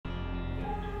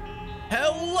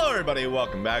Hello everybody,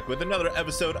 welcome back with another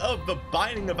episode of The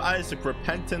Binding of Isaac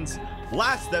Repentance.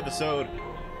 Last episode,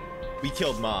 we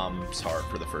killed Mom's heart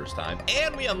for the first time,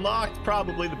 and we unlocked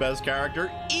probably the best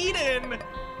character, Eden,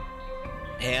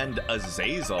 and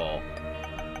Azazel.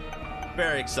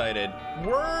 Very excited.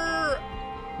 We're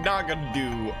not gonna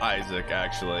do Isaac,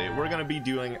 actually. We're gonna be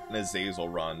doing an Azazel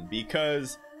run,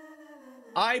 because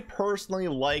I personally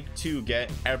like to get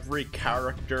every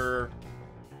character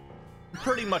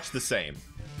pretty much the same,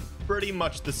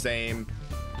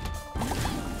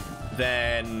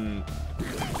 then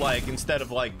like instead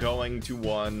of like going to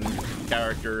one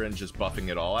character and just buffing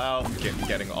it all out,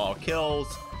 getting all kills.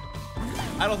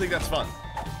 I don't think that's fun.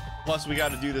 Plus we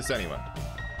got to do this anyway.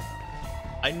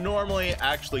 I normally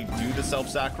actually do the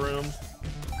self-sack room.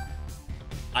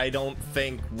 I don't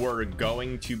think we're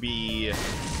going to be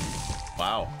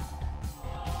wow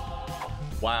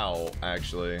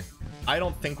actually I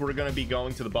don't think we're gonna be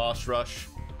going to the boss rush.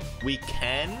 We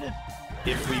can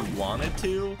if we wanted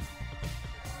to.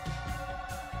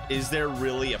 Is there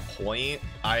really a point?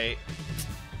 I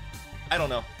don't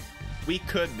know. We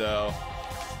could though.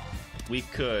 We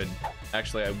could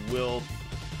actually. I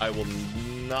will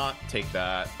not take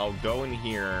that. I'll go in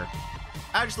here.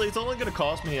 Actually, it's only gonna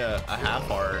cost me a half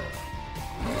heart,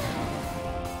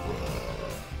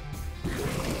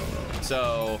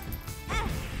 so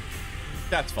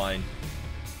that's fine.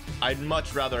 I'd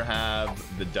much rather have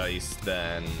the dice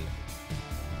than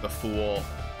the fool.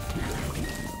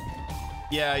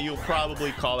 Yeah, you'll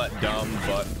probably call that dumb,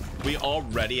 but we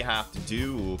already have to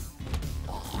do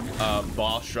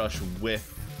boss rush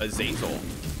with Azazel.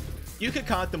 You could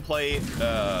contemplate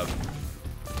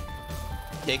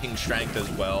taking strength as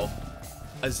well.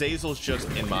 Azazel's just,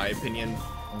 in my opinion,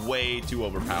 way too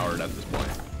overpowered at this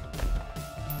point.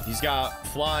 He's got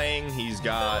flying, he's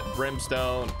got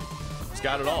brimstone, he's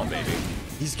got it all, baby.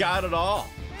 He's got it all.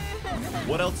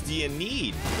 What else do you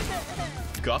need?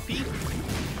 Guppy?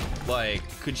 Like,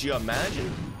 could you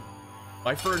imagine?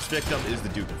 My first victim is the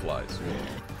Duke of Flies.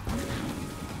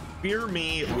 Fear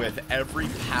me with every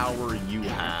power you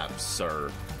have,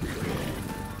 sir.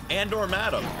 And or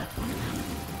madam.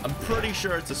 I'm pretty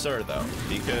sure it's a sir, though,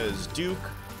 because Duke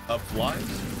of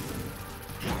Flies?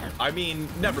 I mean,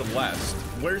 nevertheless,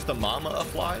 where's the mama of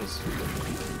flies?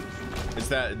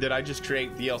 Did I just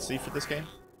create DLC for this game?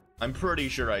 I'm pretty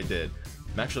sure I did.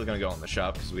 I'm actually gonna go in the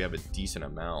shop because we have a decent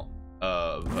amount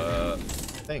of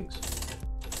things.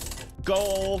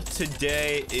 Goal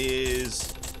today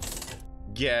is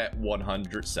get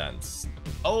 100 cents.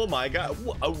 Oh my god,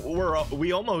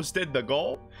 we almost did the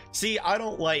goal. See, I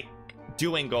don't like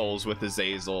doing goals with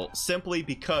Azazel simply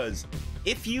because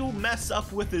if you mess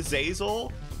up with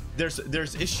Azazel,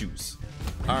 there's issues.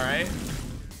 All right,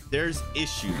 there's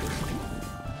issues.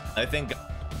 I think,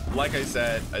 like I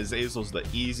said, Azazel's the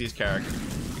easiest character,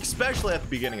 especially at the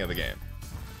beginning of the game.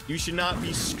 You should not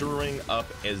be screwing up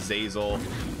Azazel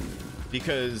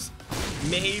because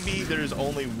maybe there's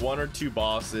only one or two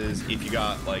bosses. If you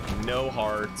got like no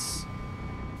hearts,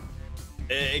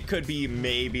 it could be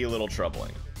maybe a little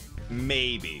troubling.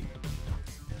 Maybe.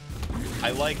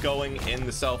 I like going in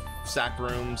the self-sack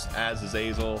rooms as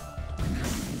Azazel.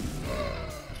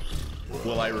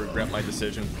 Will I regret my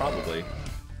decision? Probably.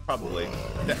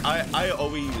 I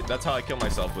always, that's how I kill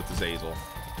myself with Azazel.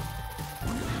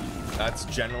 That's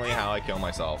generally how I kill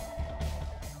myself.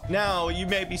 Now, you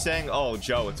may be saying, oh,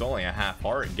 Joe, it's only a half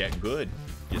heart. Get good,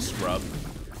 you scrub.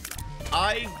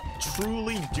 I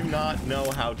truly do not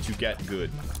know how to get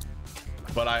good.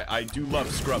 But I do love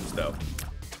Scrubs, though.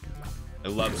 I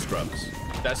love Scrubs.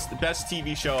 That's the best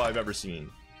TV show I've ever seen.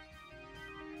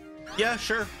 Yeah,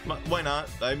 sure. Why not?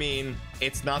 I mean,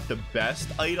 it's not the best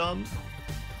item.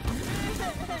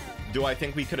 Do I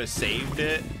think we could have saved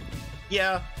it?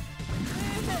 Yeah.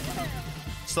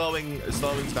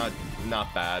 Slowing's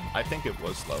not bad. I think it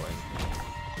was slowing.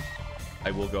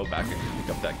 I will go back and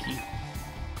pick up that key.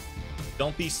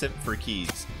 Don't be simp for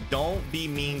keys. Don't be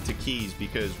mean to keys,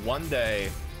 because one day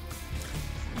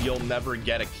you'll never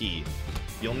get a key.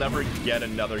 You'll never get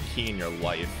another key in your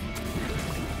life.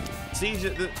 See,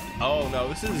 oh no,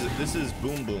 this is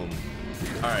Boom Boom.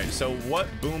 All right, so what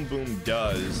Boom Boom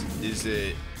does is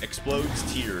it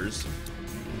explodes tears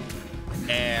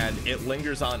and it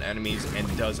lingers on enemies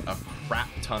and does a crap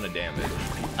ton of damage.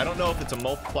 I don't know if it's a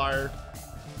multiplier.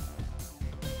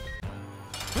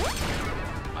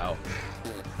 Wow.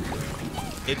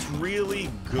 It's really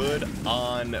good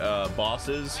on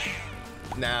bosses.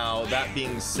 Now, that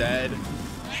being said,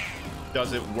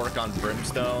 does it work on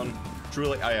Brimstone?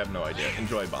 Truly, I have no idea.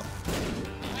 Enjoy bump.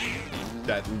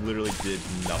 That literally did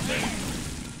nothing.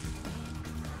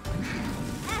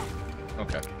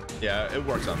 Okay. Yeah, it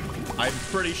works on... I'm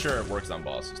pretty sure it works on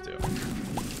bosses too.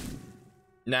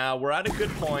 Now, we're at a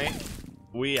good point.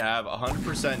 We have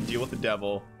 100% deal with the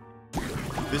devil.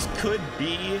 This could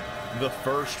be the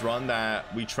first run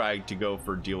that we tried to go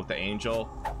for deal with the angel.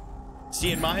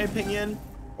 See, in my opinion,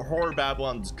 Horror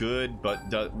Babylon's good,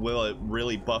 but will it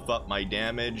really buff up my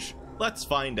damage? Let's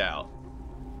find out.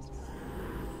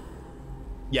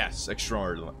 Yes,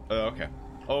 extraordinary. Okay.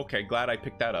 Okay, glad I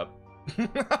picked that up.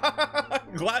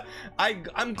 I'm glad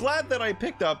that I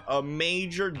picked up a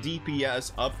major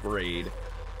DPS upgrade,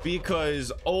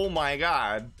 because oh my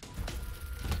god,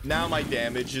 now my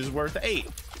damage is worth 8.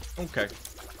 Okay.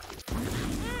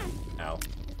 Ow.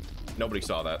 Nobody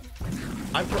saw that.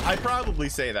 I probably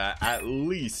say that at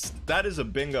least. That is a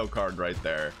bingo card right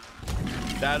there.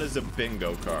 That is a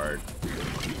bingo card.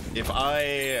 If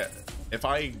I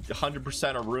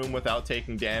 100% a room without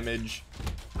taking damage,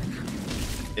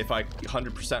 if I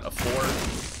 100% a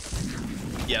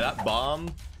 4, yeah, that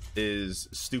bomb is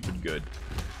stupid good.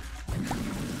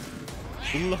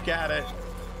 Look at it.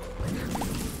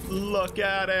 Look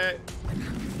at it.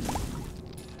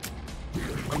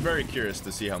 I'm very curious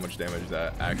to see how much damage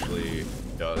that actually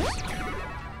does.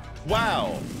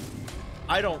 Wow.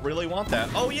 I don't really want that.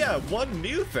 Oh yeah, one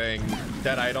new thing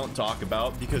that I don't talk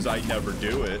about because I never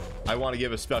do it. I want to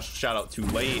give a special shout out to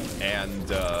Late, and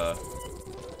do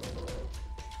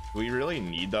we really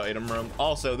need the item room?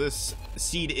 Also, this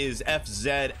seed is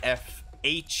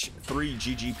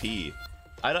FZFH3GGP.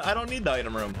 I don't need the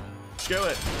item room. Screw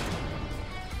it.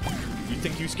 You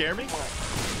think you scare me?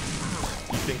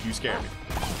 You think you scare me?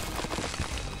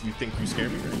 You think you scare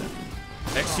me right now?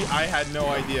 Actually, I had no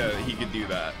idea he could do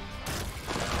that.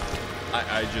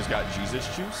 I just got Jesus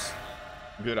juice.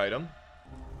 Good item.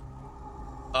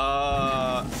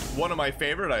 One of my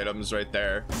favorite items right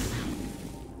there.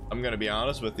 I'm gonna be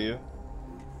honest with you.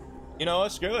 You know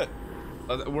what? Screw it.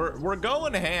 We're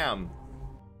going ham.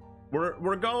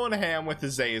 We're going ham with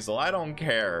Azazel. I don't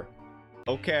care.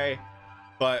 Okay.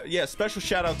 But yeah, special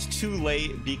shout outs to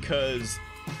Late, because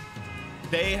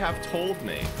they have told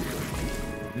me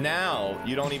now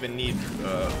you don't even need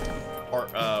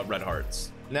red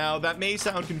hearts. Now that may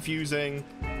sound confusing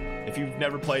if you've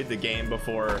never played the game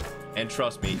before, and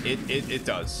trust me, it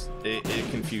does. It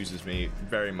confuses me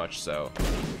very much so.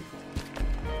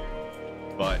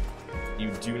 But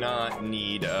you do not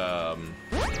need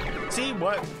see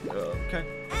what? Okay,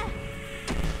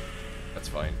 that's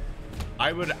fine.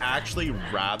 I would actually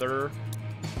rather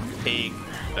take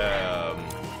a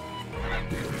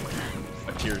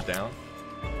Tears Down.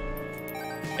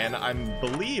 And I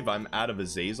believe I'm out of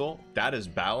Azazel. That is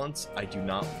balance. I do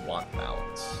not want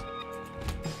balance.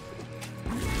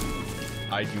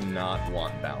 I do not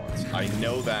want balance. I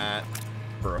know that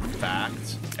for a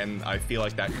fact, and I feel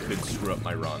like that could screw up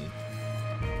my run.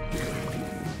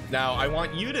 Now, I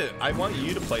want you to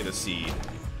play the seed.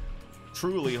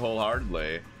 Truly,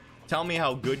 wholeheartedly. Tell me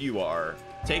how good you are.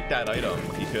 Take that item,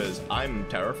 because I'm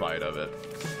terrified of it.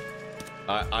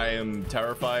 I am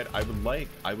terrified. I would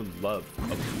love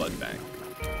a blood bank,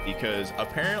 because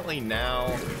apparently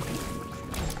now,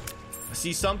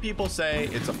 see, some people say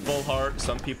it's a full heart,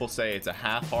 some people say it's a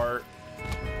half heart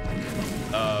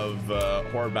of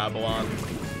Horror Babylon.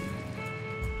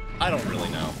 I don't really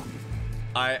know.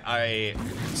 I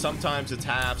sometimes it's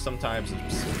half, sometimes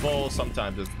it's full,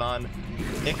 sometimes it's none.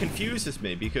 It confuses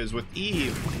me, because with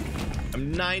Eve,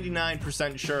 I'm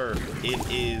 99% sure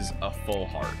it is a full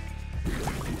heart.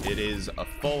 It is a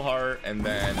full heart, and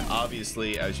then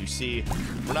obviously, as you see,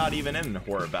 we're not even in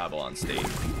Horror Babylon state,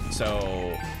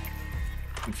 so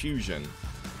confusion.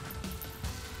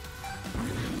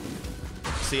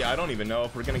 See, I don't even know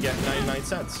if we're gonna get 99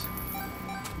 cents.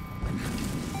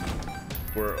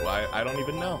 I don't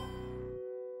even know.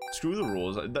 Screw the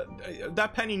rules.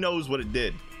 That penny knows what it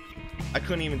did. I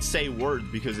couldn't even say words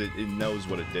because it knows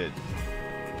what it did.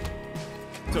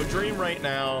 So Dream right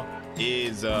now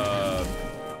is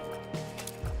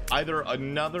either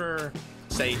another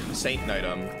Satan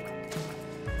item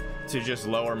to just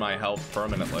lower my health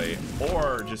permanently,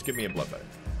 or just give me a blood bank.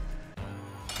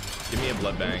 Give me a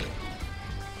blood bank.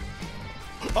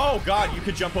 Oh god, you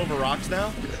could jump over rocks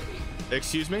now?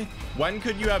 Excuse me? When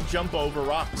could you have jump over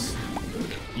rocks?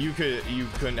 You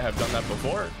couldn't have done that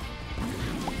before.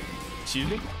 Excuse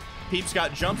me? Peeps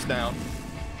got jumps now.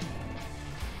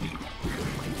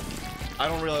 I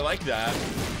don't really like that.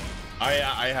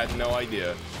 I had no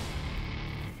idea.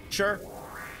 Sure.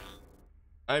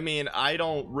 I mean, I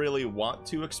don't really want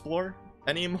to explore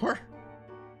anymore.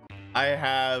 I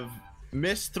have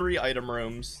missed 3 item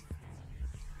rooms,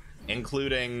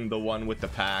 including the one with the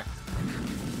pack.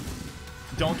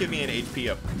 Don't give me an HP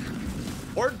up.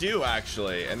 Or do,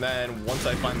 actually. And then once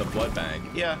I find the blood bank,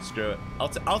 yeah, screw it.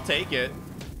 I'll take it.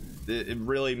 It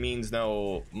really means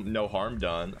no harm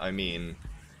done. I mean,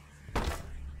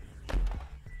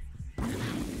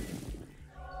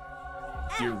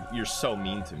 you're so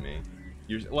mean to me.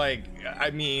 You're like, I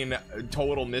mean,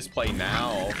 total misplay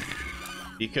now,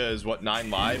 because what 9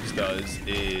 lives does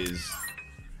is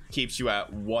keeps you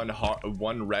at one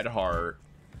red heart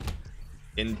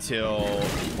until,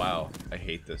 wow, I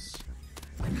hate this,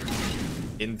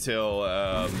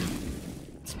 until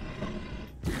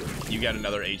you get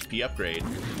another HP upgrade.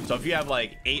 So if you have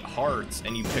like 8 hearts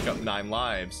and you pick up 9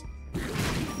 lives,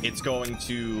 it's going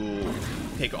to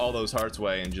take all those hearts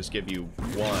away and just give you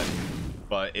 1.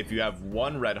 But if you have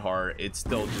 1 red heart, it's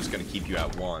still just going to keep you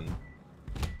at 1.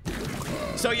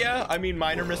 So yeah, I mean,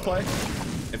 minor misplay,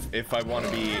 if I want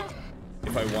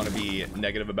to be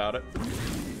negative about it.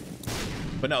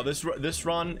 But no, this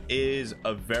run is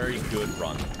a very good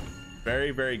run.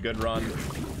 Very, very good run.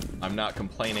 I'm not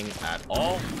complaining at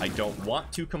all. I don't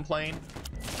want to complain.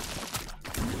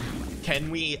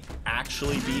 Can we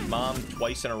actually beat Mom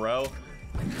twice in a row?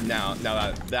 Now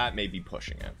that may be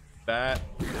pushing it. That,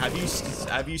 have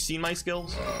you seen my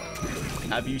skills?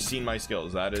 Have you seen my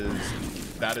skills? That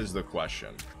is the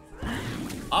question.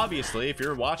 Obviously, if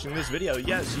you're watching this video,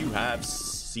 yes, you have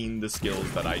seen the skills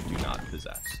that I do not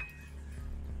possess.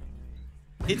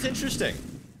 It's interesting.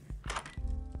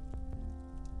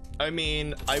 I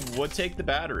mean, I would take the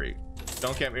battery.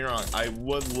 Don't get me wrong. I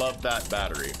would love that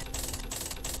battery.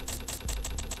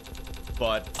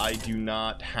 But I do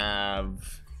not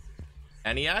have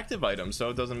any active items,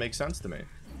 so it doesn't make sense to me.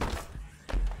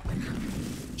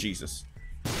 Jesus.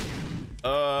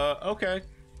 Okay.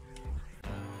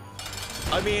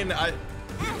 I mean,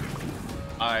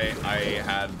 I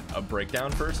had a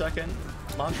breakdown for a second,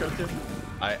 Monstro 2.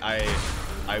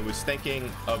 I was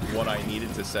thinking of what I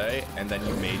needed to say, and then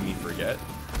you made me forget.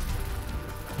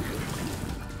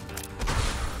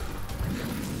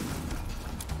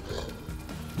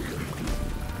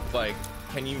 Like,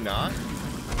 can you not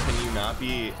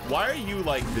be? Why are you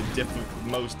like the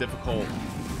most difficult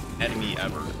enemy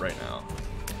ever right now?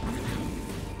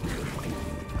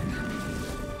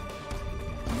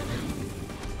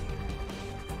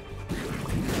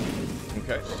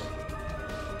 Okay.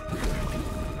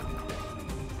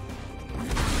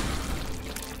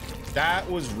 That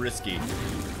was risky.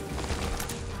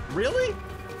 Really?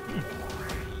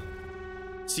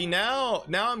 See, now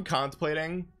I'm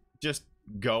contemplating just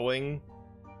going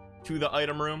to the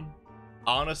item room,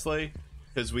 honestly,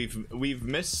 because we've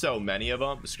missed so many of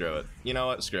them. Screw it. You know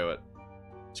what? Screw it.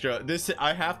 Screw it. This,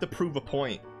 I have to prove a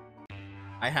point.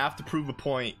 I have to prove a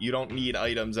point. You don't need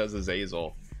items as a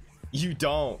Zazel. You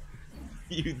don't.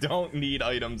 You don't need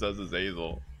items as a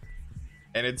Zazel.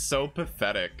 And it's so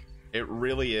pathetic. It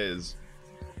really is.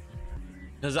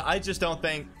 Because I just don't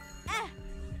think...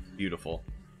 Beautiful.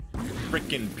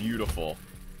 Freaking beautiful.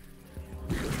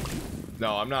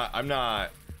 No, I'm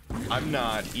not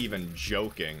even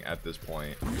joking at this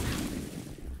point.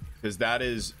 Because that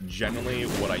is generally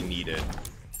what I needed.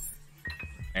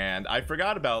 And I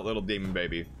forgot about little demon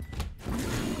baby.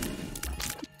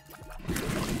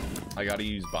 I gotta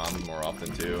use bombs more often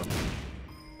too.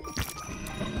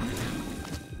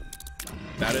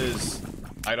 That is,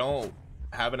 I don't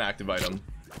have an active item.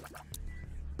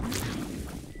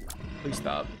 Please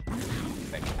stop.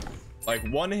 Thank you. Like,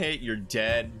 one hit, you're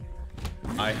dead.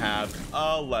 I have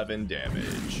 11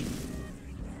 damage.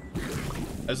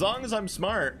 As long as I'm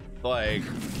smart, like,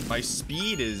 my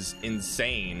speed is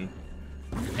insane.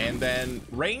 And then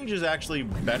range is actually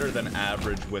better than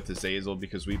average with this Azazel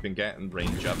because we've been getting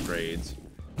range upgrades.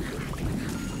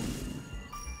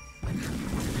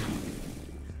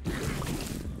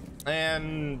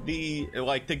 And the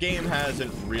game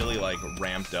hasn't really like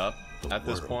ramped up at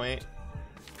this point.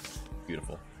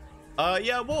 Beautiful.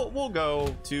 Yeah, we'll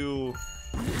go to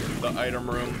the item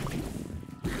room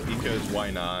because why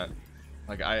not?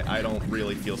 Like, I don't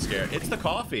really feel scared. It's the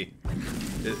coffee.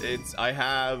 I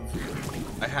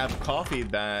have coffee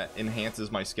that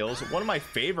enhances my skills. One of my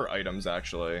favorite items,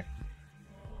 actually.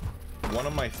 One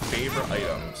of my favorite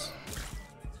items.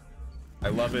 I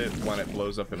love it when it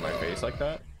blows up in my face like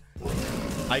that.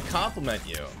 I compliment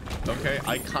you, okay?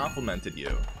 I complimented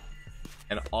you.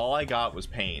 And all I got was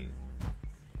pain.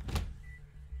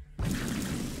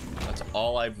 That's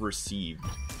all I've received.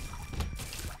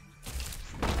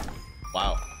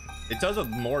 Wow. It does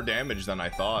more damage than I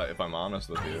thought, if I'm honest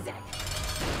with you.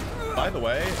 By the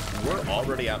way, we're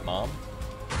already at Mom.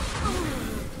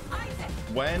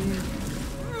 When?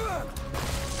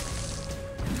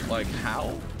 Like,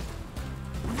 how?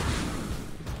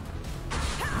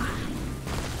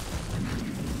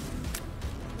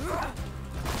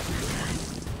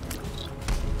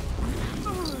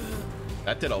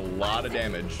 That did a lot of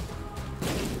damage.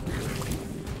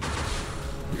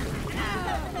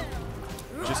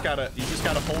 You just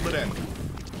gotta hold it in.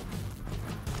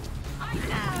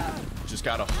 Just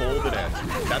gotta hold it in.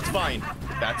 That's fine.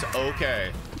 That's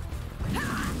okay.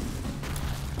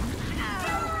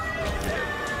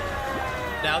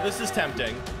 Now this is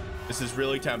tempting. This is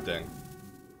really tempting.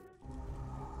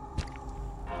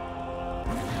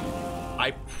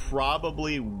 I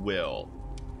probably will.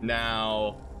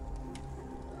 Now,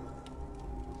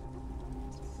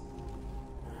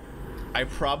 I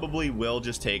probably will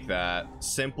just take that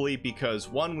simply because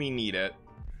one, we need it.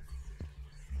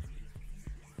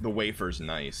 The wafer's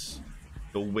nice.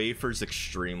 The wafer's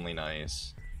extremely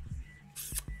nice.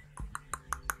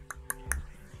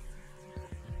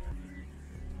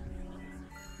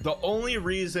 The only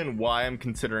reason why I'm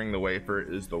considering the wafer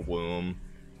is the womb,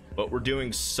 but we're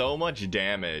doing so much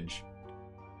damage,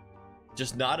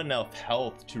 just not enough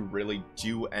health to really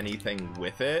do anything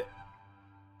with it.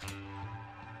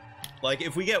 Like,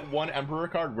 if we get one Emperor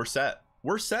card, we're set.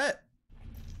 We're set.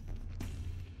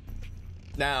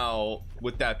 Now,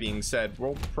 with that being said,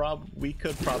 we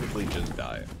could probably just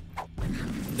die.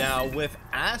 Now, with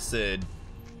acid,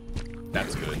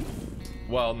 that's good.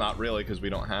 Well, not really, because we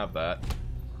don't have that.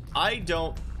 I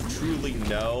don't truly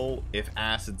know if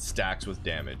acid stacks with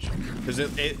damage, because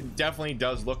it definitely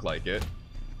does look like it.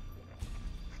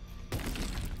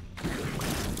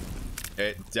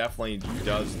 It definitely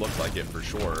does look like it for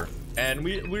sure. And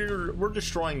we're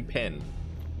destroying pin.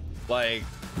 Like,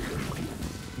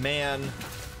 man.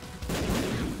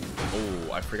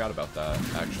 Oh, I forgot about that,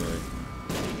 actually.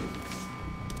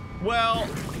 Well,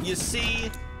 you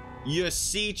see,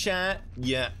 chat,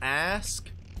 you ask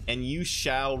and you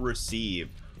shall receive.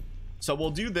 So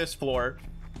we'll do this floor.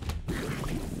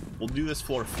 We'll do this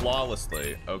floor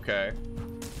flawlessly, okay?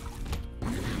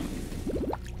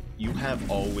 You have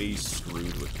always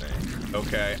screwed with me,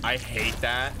 okay? I hate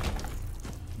that.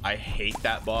 I hate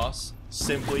that boss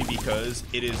simply because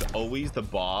it is always the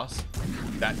boss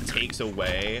that takes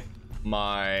away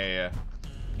my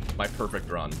perfect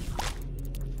run.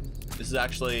 This is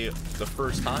actually the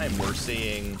first time we're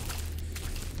seeing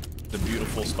the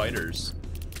beautiful spiders.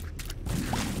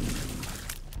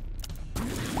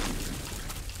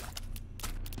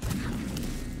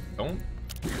 Don't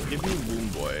give me Womb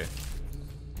Boy.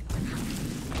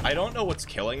 I don't know what's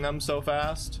killing them so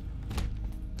fast.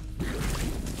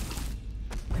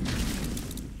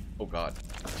 Oh god.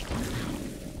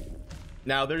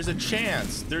 Now there's a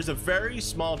chance, there's a very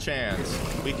small chance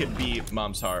we could beat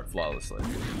Mom's Heart flawlessly.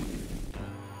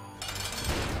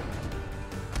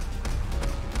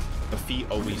 The feet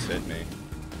always hit me.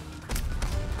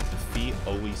 The feet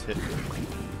always hit me.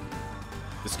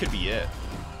 This could be it.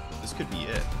 This could be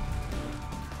it.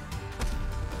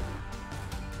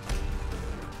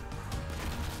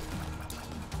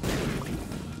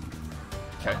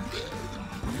 Okay.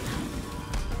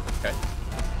 Okay.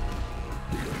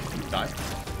 Die.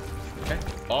 Okay.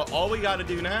 All we gotta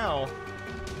do now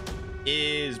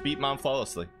is beat Mom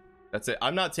flawlessly. That's it.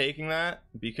 I'm not taking that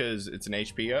because it's an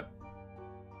HP up.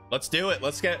 Let's do it.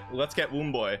 Let's get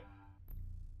Womb Boy.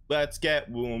 Let's get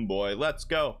Womb Boy. Let's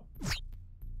go.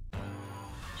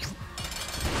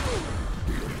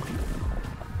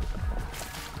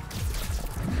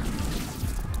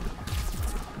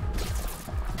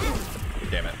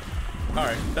 Damn it. All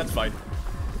right, that's fine.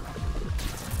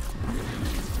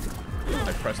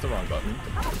 I pressed the wrong button.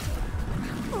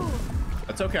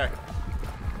 That's okay.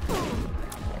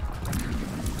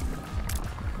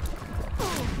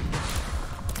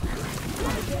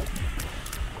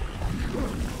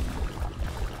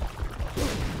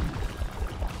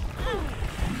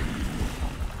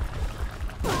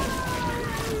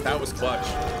 That was clutch.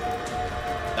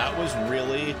 That was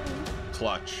really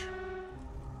clutch.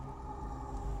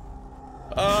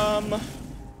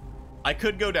 I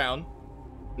could go down.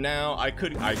 Now I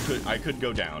could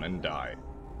go down and die.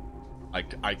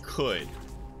 I could.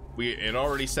 It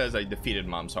already says I defeated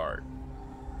Mom's Heart.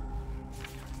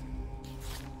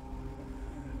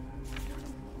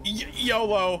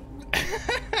 YOLO.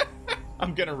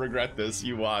 I'm gonna regret this.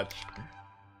 You watch.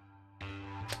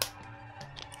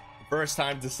 First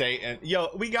time to say, and yo,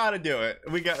 we gotta do it.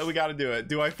 We gotta do it.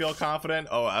 Do I feel confident?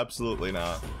 Oh, absolutely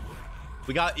not.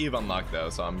 We got Eve unlocked though,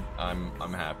 so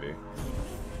I'm happy.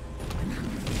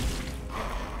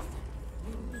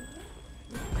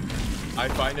 I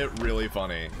find it really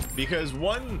funny because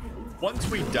once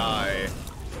we die,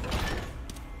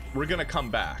 we're gonna come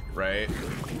back, right?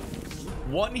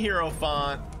 One hero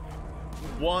font,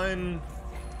 one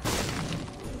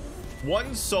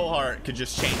soul heart could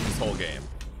just change this whole game.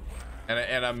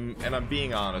 And I'm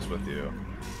being honest with you.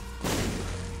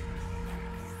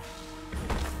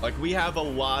 Like, we have a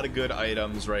lot of good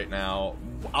items right now.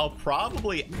 I'll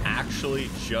probably actually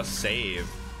just save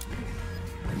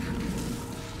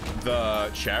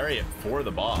the chariot for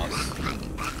the boss.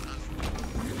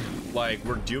 Like,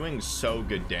 we're doing so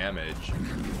good damage.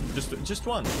 Just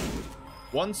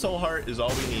one soul heart is all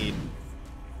we need.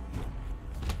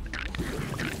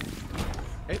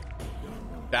 Okay.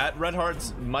 That red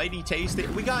heart's mighty tasty.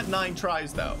 We got 9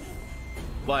 tries though.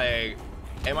 Like,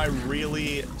 am I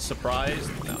really surprised?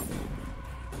 No.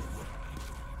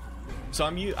 So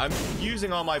I'm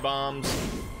using all my bombs.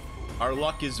 Our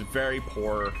luck is very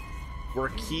poor. We're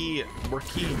key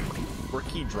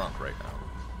drunk right now.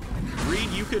 Reed,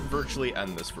 you could virtually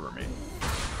end this for me.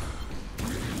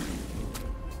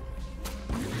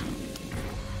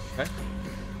 Okay.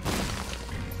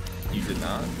 You did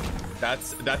not.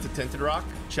 That's a tinted rock.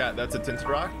 Chat, that's a tinted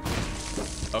rock.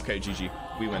 Okay, GG.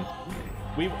 We win.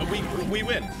 We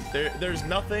win. There's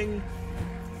nothing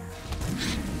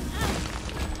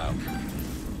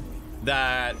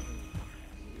that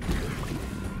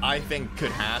I think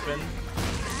could happen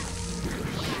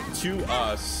to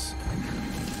us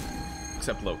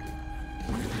except Loki.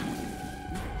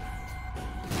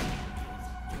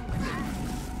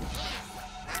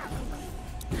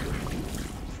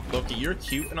 Loki, you're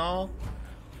cute and all.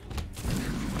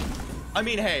 I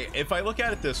mean, hey, if I look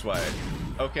at it this way,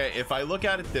 okay, if I look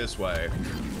at it this way,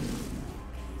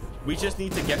 we just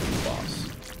need to get to the boss.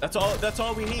 That's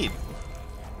all we need.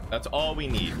 That's all we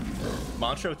need.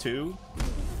 Monstro 2?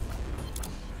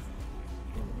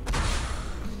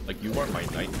 Like, you are my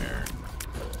nightmare.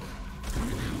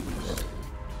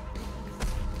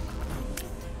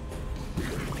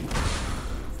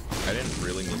 I didn't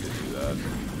really need to do that.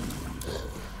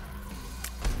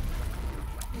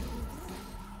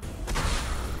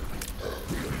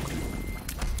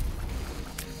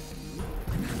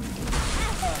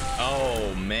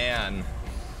 Oh, man.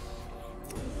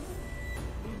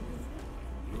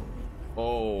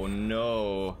 Oh,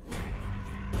 no.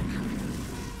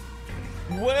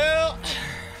 Well,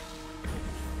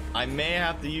 I may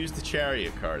have to use the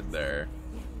chariot card there.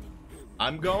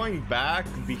 I'm going back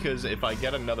because if I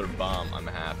get another bomb, I'm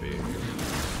happy.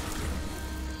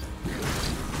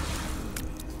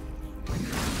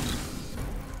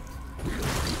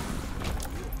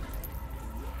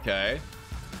 Okay.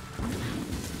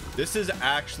 This is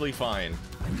actually fine,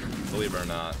 believe it or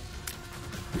not.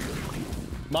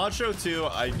 Monstro 2,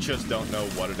 I just don't know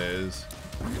what it is.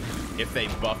 If they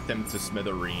buffed him to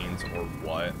smithereens or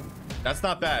what. That's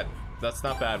not bad. That's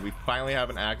not bad. We finally have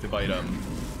an active item.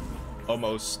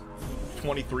 Almost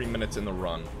 23 minutes in the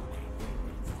run.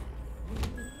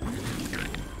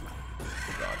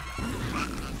 Oh God.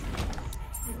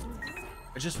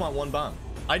 I just want one bomb.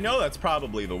 I know that's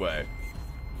probably the way.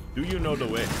 Do you know the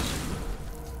way?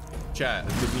 Chat,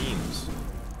 the memes.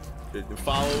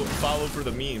 Follow for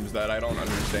the memes that I don't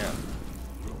understand.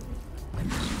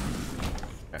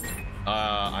 Okay.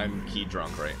 I'm key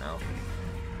drunk right now.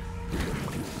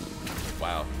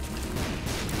 Wow.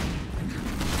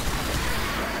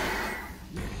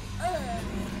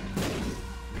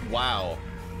 Wow.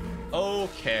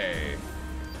 Okay.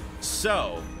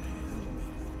 So.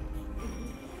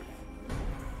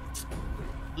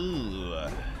 Ooh.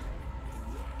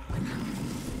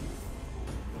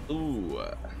 Ooh.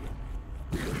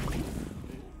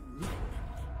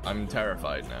 I'm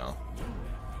terrified now.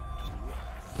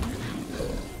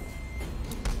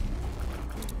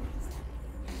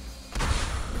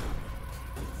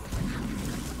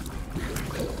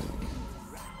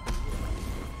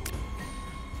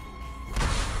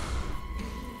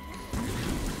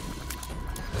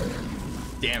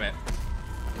 Damn it.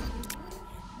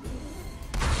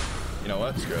 You know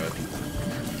what? Screw it.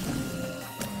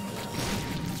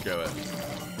 Screw it.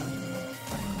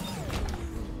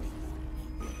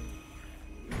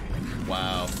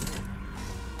 Wow.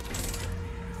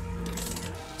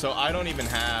 So I don't even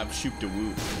have shoot to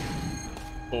whoop.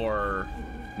 Or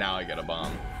now I get a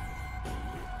bomb.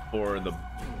 For the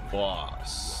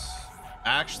boss.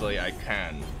 Actually, I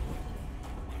can.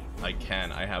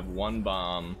 I have one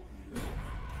bomb.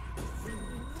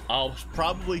 I'll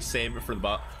probably save it for the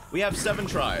boss. We have 7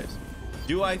 tries.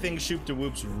 Do I think shoot to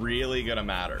whoop's really gonna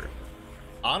matter?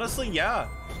 Honestly, yeah.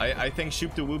 I think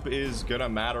shoot to whoop is gonna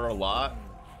matter a lot.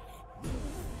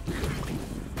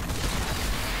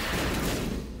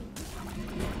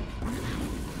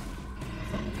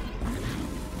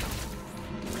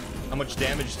 How much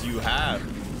damage do you have?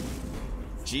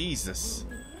 Jesus.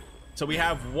 So we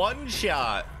have one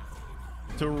shot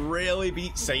to really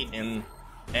beat Satan.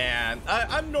 And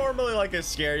I'm normally like a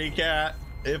scaredy cat,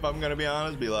 if I'm gonna be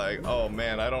honest. Be like, oh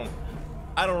man, I don't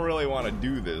really want to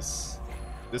do this.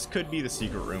 This could be the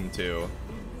secret room too.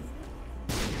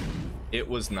 It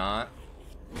was not.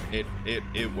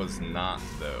 It was not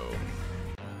though.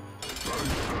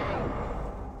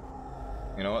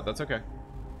 You know what? That's okay.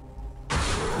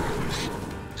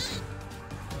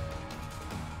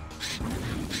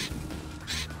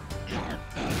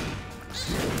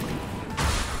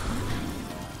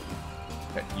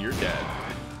 Okay, you're dead.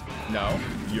 No,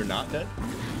 you're not dead.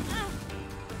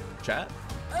 Chat?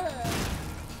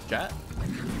 Chat?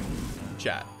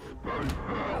 Chat.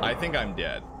 I think I'm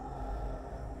dead.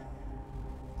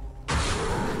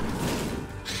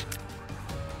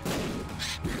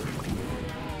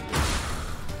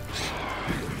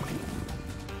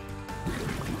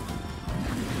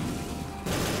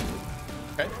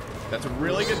 Okay, that's a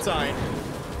really good sign.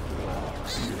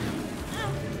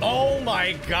 Oh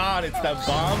my god, it's that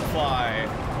bomb fly.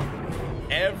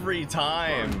 Every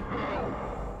time.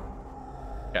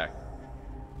 Okay.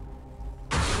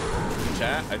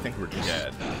 Chat, I think we're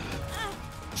dead.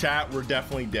 Chat, we're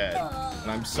definitely dead. And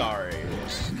I'm sorry.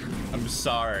 I'm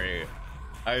sorry.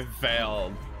 I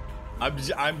failed.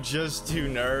 I'm just too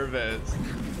nervous.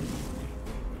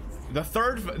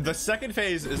 The second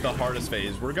phase is the hardest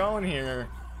phase. We're going here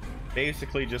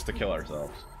basically just to kill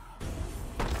ourselves.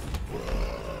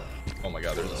 Oh my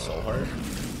god, there's a soul heart.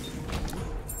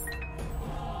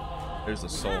 There's a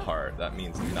soul heart. That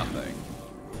means nothing.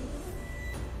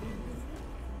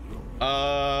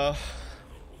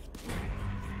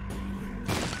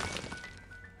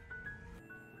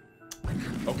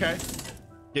 Okay.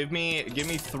 Give me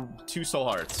 2 soul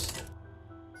hearts.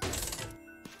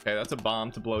 Okay, that's a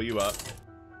bomb to blow you up.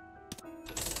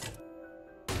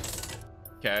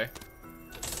 Okay.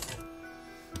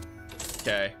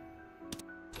 Okay.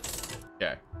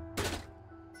 Okay.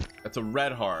 That's a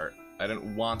red heart. I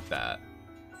didn't want that.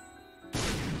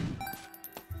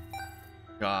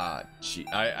 God, gee,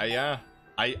 I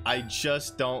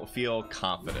just don't feel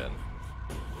confident.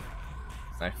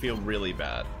 I feel really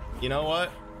bad. You know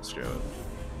what? Screw it.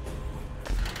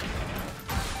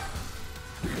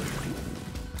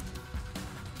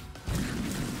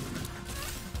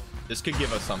 This could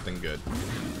give us something good.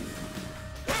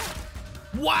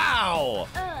 Wow!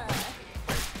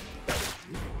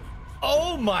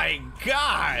 Oh my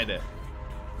god!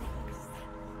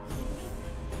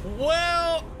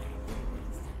 Well,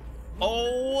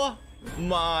 oh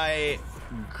my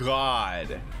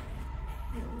god.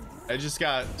 I just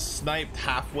got sniped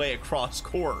halfway across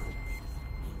court.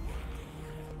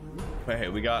 But hey,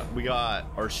 we got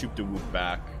our shoop de whoop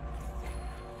back.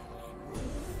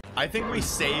 I think we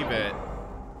save it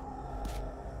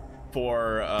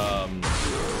for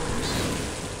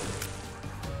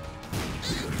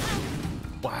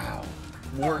wow.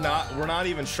 We're not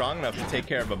even strong enough to take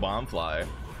care of a bomb fly.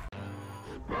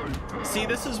 See,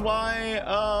 this is why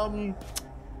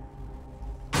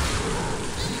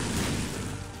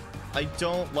I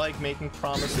don't like making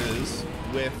promises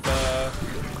with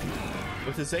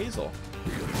Azazel.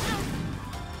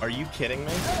 Are you kidding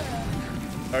me?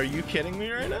 Are you kidding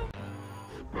me right now?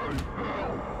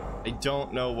 I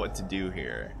don't know what to do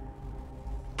here.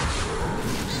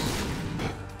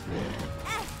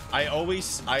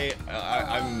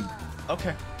 I'm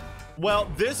okay.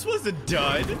 Well, this was a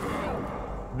dud.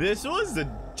 This was a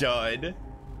dud.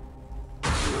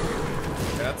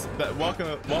 That's that. Welcome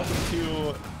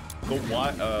to the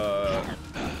what?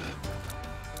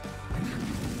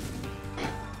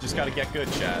 Just gotta get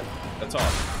good, chat. That's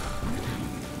all.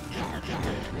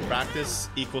 Practice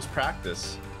equals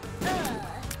practice.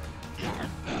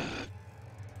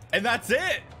 And that's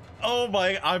it. Oh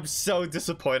my, I'm so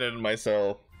disappointed in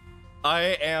myself.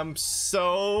 I am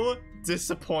so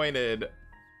disappointed.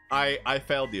 I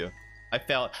failed you. I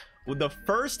failed. The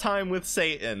first time with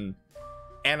Satan,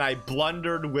 and I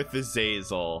blundered with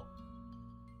Azazel.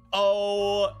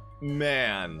 Oh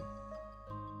man.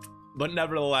 But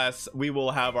nevertheless, we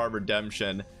will have our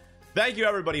redemption. Thank you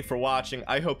everybody for watching.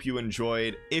 I hope you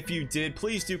enjoyed. If you did,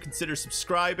 please do consider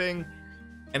subscribing.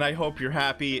 And I hope you're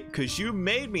happy because you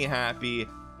made me happy.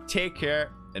 Take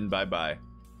care and bye-bye.